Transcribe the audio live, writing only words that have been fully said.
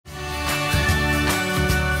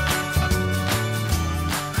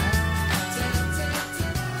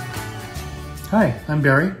Hi, I'm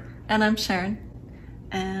Barry. And I'm Sharon.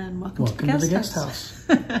 And welcome to the guest house. house.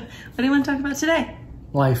 What do you want to talk about today?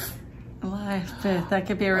 Life. Life. That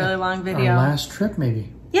could be a really long video. Our last trip,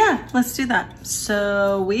 maybe. Yeah, let's do that.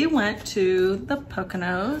 So we went to the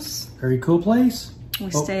Poconos. Very cool place.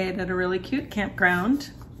 We stayed at a really cute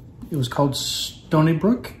campground. It was called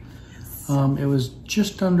StonyBrook. Yes. It was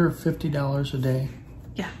just under $50 a day.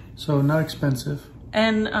 Yeah. So not expensive.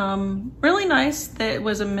 And really nice. That it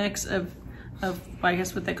was a mix of I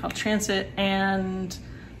guess what they call transit and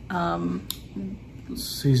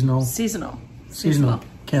seasonal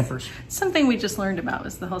campers. Something we just learned about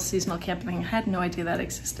was the whole seasonal camping. I had no idea that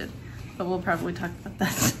existed, but we'll probably talk about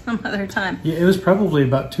that some other time. Yeah, it was probably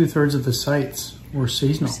about 2/3 of the sites were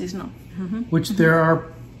seasonal. Which there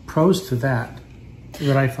are pros to that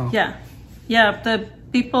I found. Yeah, the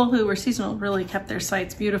people who were seasonal really kept their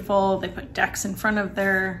sites beautiful. They put decks in front of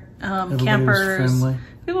their campers. Was friendly.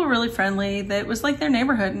 People were really friendly. It was like their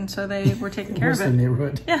neighborhood, and so they were taking care of it. It was their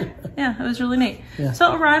neighborhood. Yeah, it was really neat. Yeah.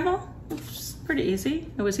 So arrival was pretty easy.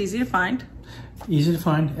 It was easy to find. Easy to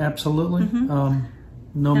find, absolutely.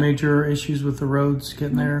 No major issues with the roads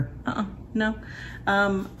getting there. No.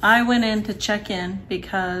 I went in to check in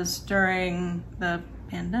because during the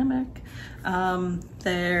pandemic,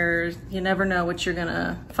 you never know what you're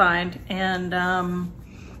gonna find, and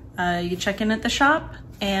you check in at the shop,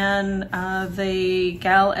 and the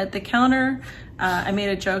gal at the counter, I made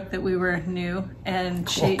a joke that we were new, and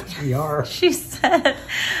she said,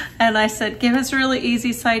 and I said, give us a really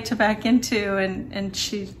easy site to back into, and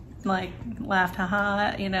she like laughed,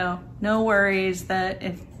 haha, no worries, that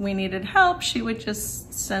if we needed help, she would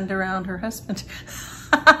just send around her husband.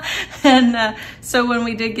 And so when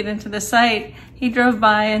we did get into the site, he drove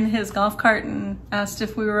by in his golf cart and asked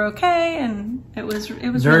if we were okay, and it was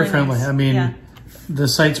very really friendly. Nice. I mean, the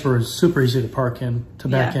sites were super easy to park in, to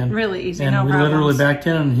back in. Really easy, and no we problems. Literally backed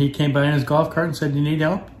in, and he came by in his golf cart and said, "You need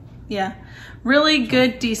help?" Yeah, really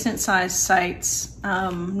good, decent sized sites.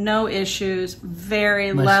 No issues.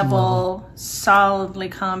 Very nice level, solidly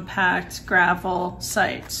compact gravel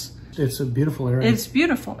sites. It's a beautiful area. It's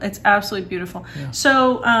beautiful. It's absolutely beautiful. Yeah.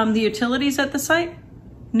 So the utilities at the site,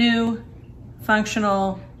 new,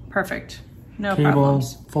 functional, perfect. No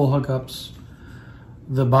problems. Full hookups.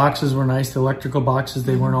 The boxes were nice. The electrical boxes,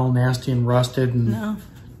 they weren't all nasty and rusted. And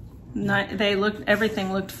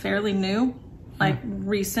everything looked fairly new, like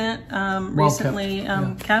recently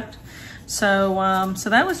kept. So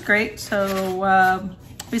that was great. So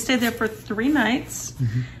we stayed there for 3 nights.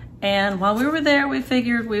 And while we were there, we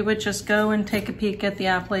figured we would just go and take a peek at the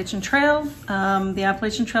Appalachian Trail. The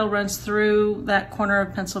Appalachian Trail runs through that corner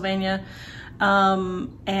of Pennsylvania.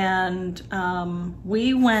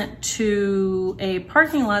 We went to a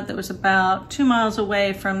parking lot that was about 2 miles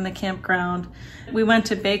away from the campground. We went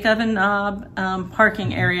to Bake Oven Knob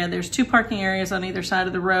parking area. There's 2 parking areas on either side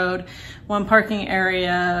of the road. One parking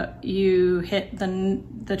area, you hit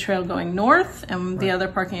the trail going north, and the other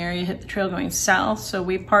parking area, you hit the trail going south. So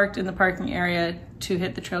we parked in the parking area to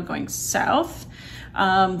hit the trail going south.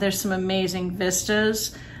 There's some amazing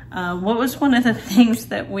vistas. What was one of the things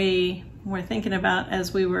that we were thinking about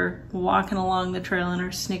as we were walking along the trail in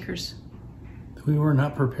our sneakers? We were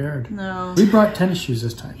not prepared. No. We brought tennis shoes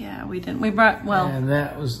this time. Yeah, we didn't. We brought, and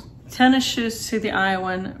that was... tennis shoes to the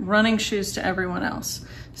Iowan, running shoes to everyone else.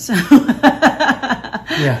 So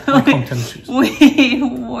yeah, I call them tennis shoes. We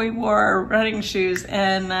wore our running shoes,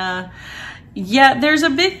 and yeah, there's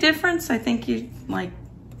a big difference. I think you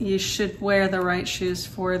should wear the right shoes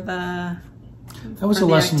for the... That was a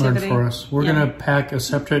lesson learned for us. We're gonna pack a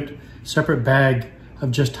separate bag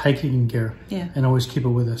of just hiking gear, and always keep it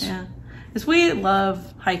with us. Yeah, because we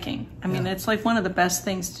love hiking. I mean, it's like one of the best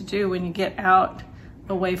things to do when you get out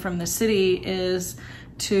away from the city is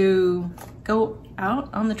to go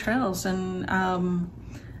out on the trails, and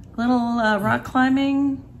little rock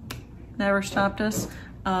climbing never stopped us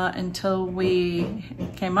until we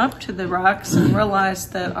came up to the rocks and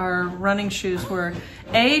realized that our running shoes were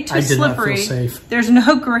too slippery. Not feel safe. There's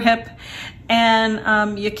no grip,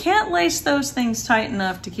 and you can't lace those things tight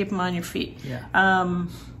enough to keep them on your feet. Yeah.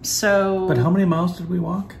 So. But how many miles did we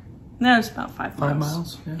walk? No, it was about 5 miles. 5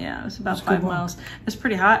 miles? Yeah, it was about 5 miles. It was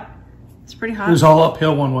pretty hot. It's pretty hot. It was all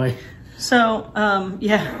uphill one way. So,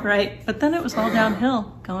 yeah, right. But then it was all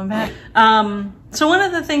downhill going back. So one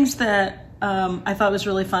of the things that I thought was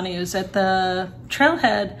really funny is at the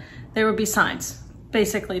trailhead, there would be signs.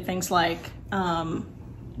 Basically things like,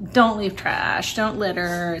 don't leave trash, don't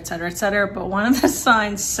litter, et cetera, et cetera. But one of the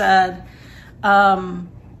signs said,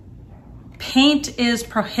 paint is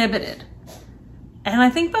prohibited. And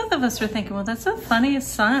I think both of us were thinking, well, that's the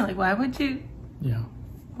funniest sign. Like, why would you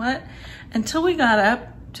what? Until we got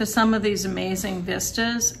up to some of these amazing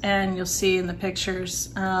vistas, and you'll see in the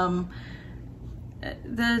pictures, the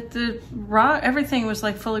rock, everything was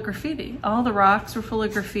like full of graffiti. All the rocks were full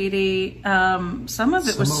of graffiti. Some of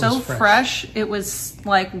it was so fresh. It was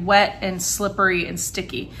like wet and slippery and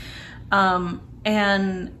sticky.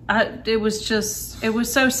 It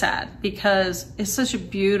was so sad because it's such a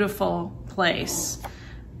beautiful place.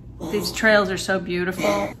 These trails are so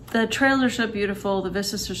beautiful. The trails are so beautiful, the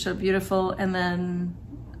vistas are so beautiful, and then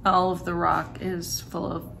all of the rock is full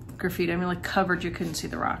of graffiti. I mean, like covered, you couldn't see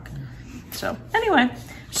the rock. So anyway,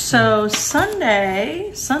 so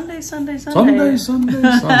Sunday. We went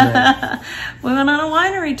on a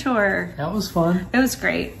winery tour. That was fun. It was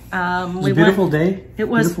great. It was a beautiful day. It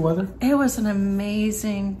was beautiful weather. It was an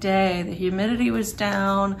amazing day. The humidity was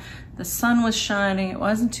down. The sun was shining. It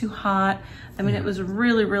wasn't too hot. I mean, it was a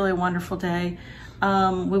really, really wonderful day.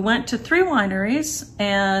 We went to 3 wineries,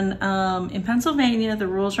 and in Pennsylvania, the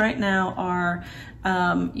rules right now are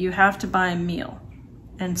you have to buy a meal.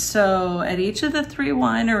 And so at each of the 3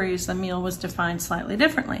 wineries, the meal was defined slightly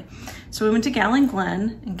differently. So we went to Gallon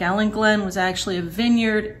Glen, and Gallon Glen was actually a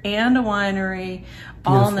vineyard and a winery,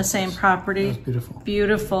 all on the same property. That was beautiful.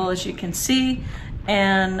 Beautiful, as you can see.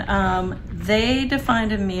 And they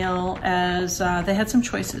defined a meal as, they had some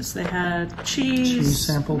choices. They had cheese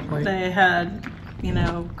sample plate. They had, you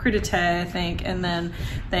know, crudité, I think, and then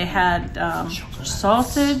they had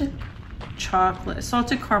salted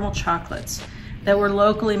caramel chocolates that were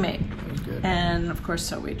locally made. That was good. And of course,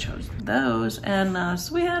 so we chose those. And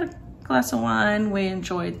so we had a glass of wine. We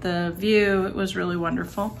enjoyed the view. It was really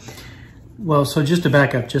wonderful. Well, so just to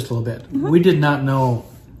back up just a little bit, we did not know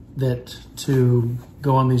that to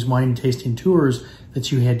go on these wine tasting tours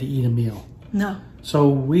that you had to eat a meal. No. So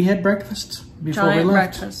we had breakfast before we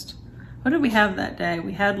left. Breakfast. What did we have that day?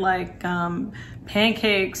 We had like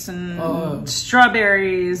pancakes and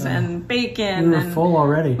strawberries and bacon. We were full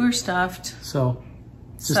already. We were stuffed. So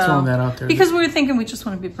just throwing that out there. Because we were thinking we just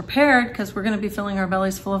want to be prepared because we're going to be filling our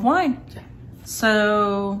bellies full of wine. Yeah.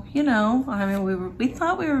 So, you know, I mean, we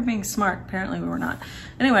thought we were being smart. Apparently we were not.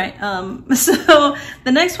 Anyway, so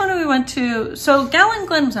the next one we went to, so Gallon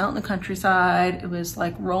Glen was out in the countryside. It was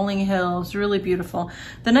like rolling hills, really beautiful.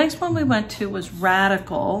 The next one we went to was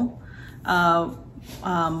Radical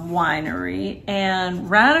Winery,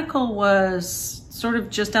 and Radical was sort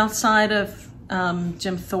of just outside of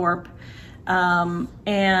Jim Thorpe.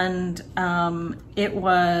 It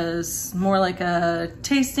was more like a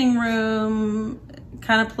tasting room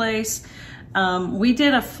kind of place. We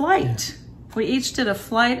did a flight. We each did a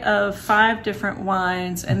flight of 5 different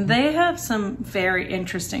wines, and they have some very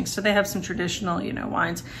interesting, so they have some traditional, you know,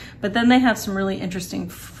 wines, but then they have some really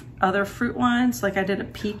interesting other fruit wines. Like I did a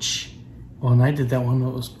peach. Well, and I did that one that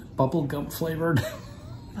was bubblegum flavored.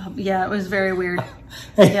 Yeah, it was very weird.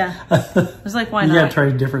 Yeah, it was like, why not? You gotta try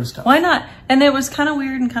different stuff. Why not? And it was kind of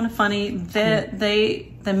weird and kind of funny.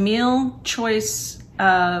 The meal choice,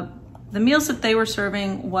 the meals that they were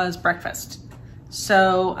serving was breakfast.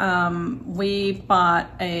 So we bought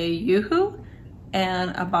a Yoo-hoo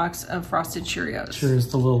and a box of Frosted Cheerios.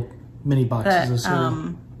 Cheerios, the little mini boxes of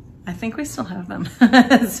cereal. I think we still have them.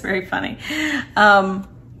 It's very funny.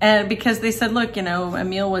 And because they said, look, you know, a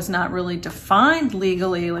meal was not really defined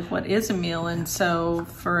legally, like what is a meal? And so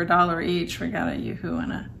for $1 each, we got a Yoo-hoo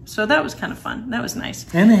so that was kind of fun. That was nice.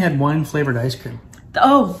 And they had wine flavored ice cream.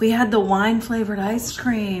 Oh, we had the wine flavored ice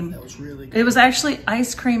cream. That was really good. It was actually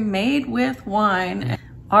ice cream made with wine.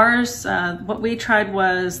 Ours, what we tried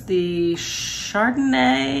was the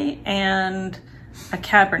Chardonnay and a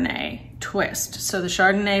Cabernet twist. So the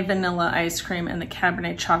Chardonnay vanilla ice cream and the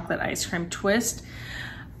Cabernet chocolate ice cream twist.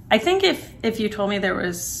 I think if you told me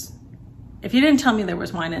if you didn't tell me there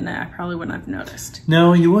was wine in it, I probably wouldn't have noticed.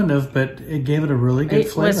 No, you wouldn't have, but it gave it a really good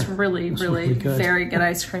flavor. It was really good. Very good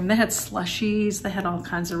ice cream. They had slushies. They had all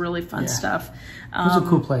kinds of really fun stuff. It was a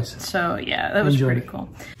cool place. So yeah, that was pretty cool.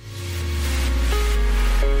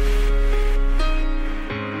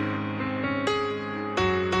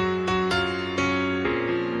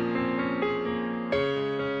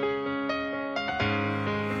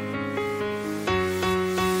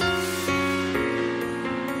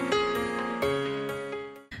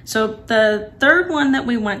 So the third one that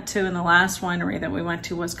we went to, and the last winery that we went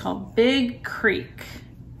to, was called Big Creek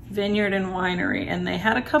Vineyard and Winery, and they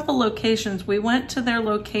had a couple locations. We went to their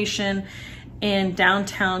location in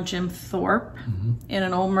downtown Jim Thorpe, in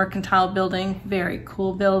an old mercantile building, very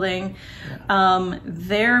cool building. Yeah.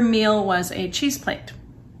 Their meal was a cheese plate,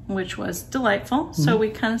 which was delightful. So we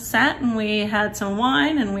kind of sat and we had some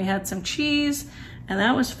wine and we had some cheese, and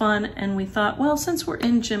that was fun. And we thought, well, since we're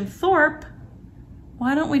in Jim Thorpe,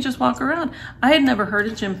 why don't we just walk around? I had never heard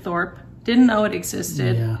of Jim Thorpe, didn't know it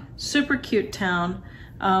existed. Yeah. Super cute town,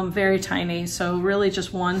 very tiny. So really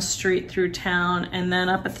just one street through town. And then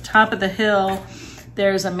up at the top of the hill,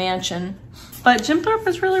 there's a mansion. But Jim Thorpe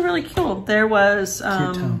was really, really cool. There was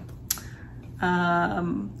the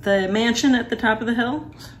mansion at the top of the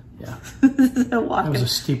hill. Yeah. That was a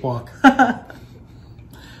steep walk.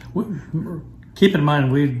 Keep in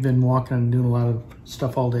mind, we'd been walking and doing a lot of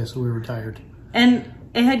stuff all day, so we were tired. And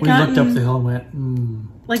it had we looked up the hill and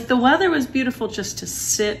went, Like, the weather was beautiful just to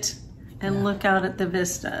sit and look out at the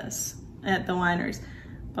vistas at the wineries.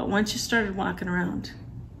 But once you started walking around.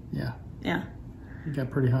 Yeah. Yeah. It got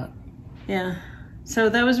pretty hot. Yeah. So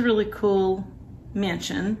that was a really cool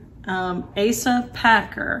mansion. Asa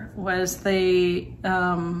Packer was the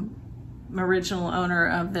original owner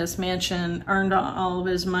of this mansion, earned all of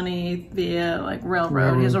his money via like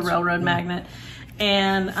railroad. He was a railroad magnate.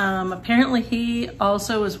 And apparently he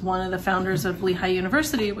also was one of the founders of Lehigh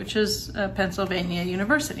University, which is a Pennsylvania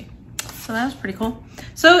university. So that was pretty cool.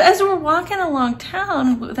 So as we're walking along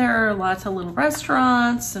town, there are lots of little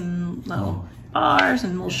restaurants and little bars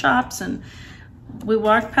and little shops. And we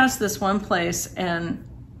walked past this one place, and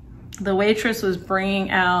the waitress was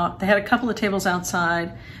bringing out, they had a couple of tables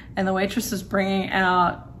outside, and the waitress was bringing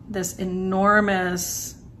out this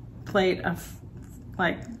enormous plate of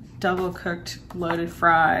like double cooked loaded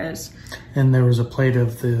fries. And there was a plate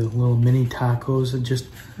of the little mini tacos that just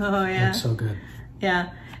looked so good.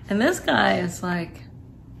 Yeah. And this guy is like,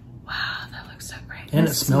 wow, that looks so great. And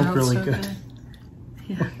it smelled really so good.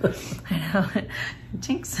 Yeah, I know.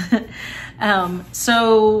 Jinx.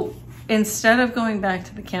 So instead of going back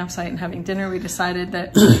to the campsite and having dinner, we decided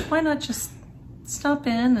that why not just stop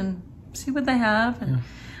in and see what they have. And,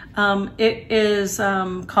 it is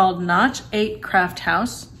called Notch 8 Craft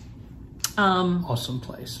House. Awesome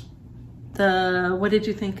place. What did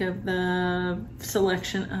you think of the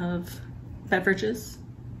selection of beverages?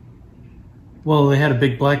 Well, they had a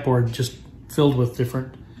big blackboard just filled with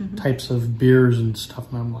different types of beers and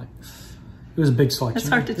stuff, and I'm like, it was a big selection. It's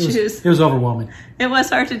hard to choose. It was overwhelming. It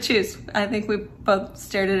was hard to choose. I think we both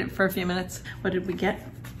stared at it for a few minutes. What did we get?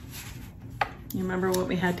 You remember what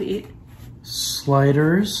we had to eat?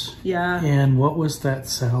 Sliders. Yeah. And what was that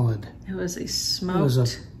salad? It was a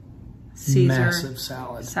smoked Caesar massive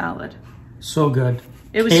salad. So good.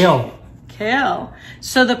 It was kale.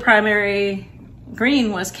 So the primary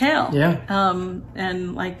green was kale. Yeah.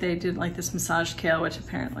 And like they did like this massaged kale, which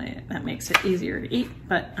apparently that makes it easier to eat.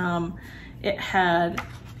 But it had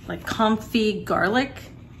like comfy garlic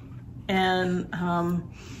and oh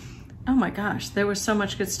my gosh, there was so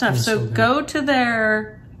much good stuff. So go to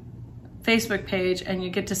their Facebook page and you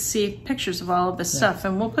get to see pictures of all of this stuff.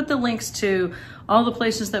 And we'll put the links to all the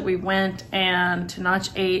places that we went and to Notch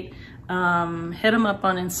 8. Hit them up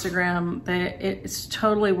on Instagram. It's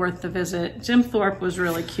totally worth the visit. Jim Thorpe was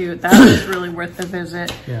really cute. That was really worth the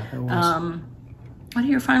visit. Yeah, it was. What are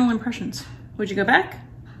your final impressions? Would you go back?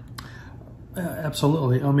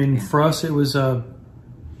 Absolutely. I mean, for us, it was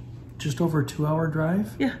just over a 2-hour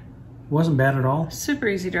drive. Yeah. Wasn't bad at all. Super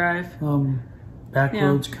easy drive. Back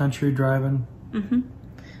roads, country driving.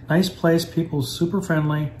 Nice place. People super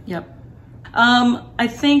friendly. Yep. I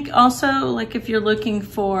think also, like, if you're looking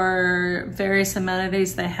for various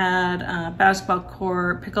amenities, they had a basketball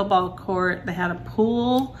court, pickleball court, they had a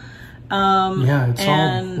pool. Yeah, it's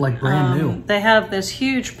all like brand new. They have this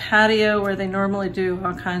huge patio where they normally do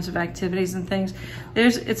all kinds of activities and things.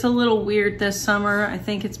 It's a little weird this summer. I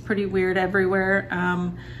think it's pretty weird everywhere.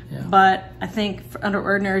 But I think under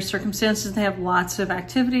ordinary circumstances, they have lots of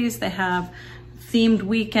activities. They have themed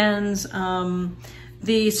weekends.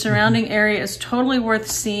 The surrounding area is totally worth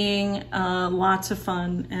seeing, lots of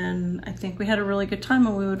fun, and I think we had a really good time,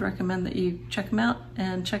 and we would recommend that you check them out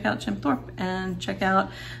and check out Jim Thorpe and check out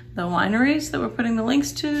the wineries that we're putting the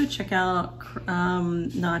links to, check out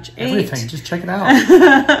Notch 8. Everything, just check it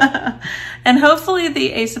out. And hopefully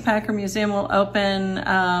the Asa Packer Museum will open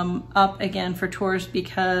up again for tours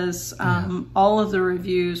because all of the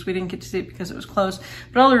reviews, we didn't get to see it because it was closed,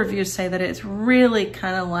 but all the reviews say that it's really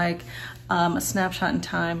kind of like a snapshot in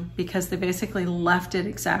time because they basically left it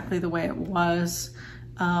exactly the way it was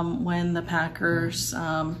when the Packers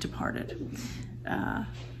departed.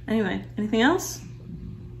 Anyway, anything else?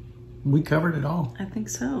 We covered it all. I think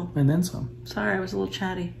so. And then some. Sorry, I was a little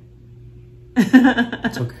chatty.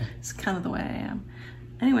 It's okay. It's kind of the way I am.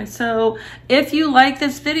 Anyway, so if you like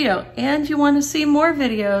this video and you want to see more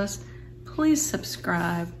videos, please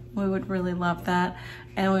subscribe. We would really love that.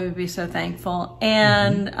 And we would be so thankful.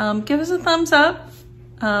 And give us a thumbs up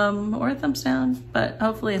or a thumbs down, but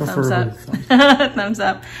hopefully a thumbs up. Thumbs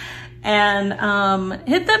up. And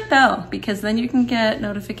hit that bell, because then you can get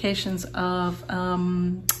notifications of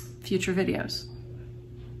future videos.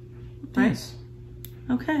 Right? Yes.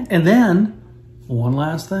 Okay. And then, one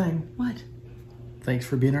last thing. What? Thanks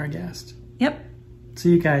for being our guest. Yep. See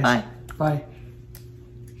you guys. Bye. Bye.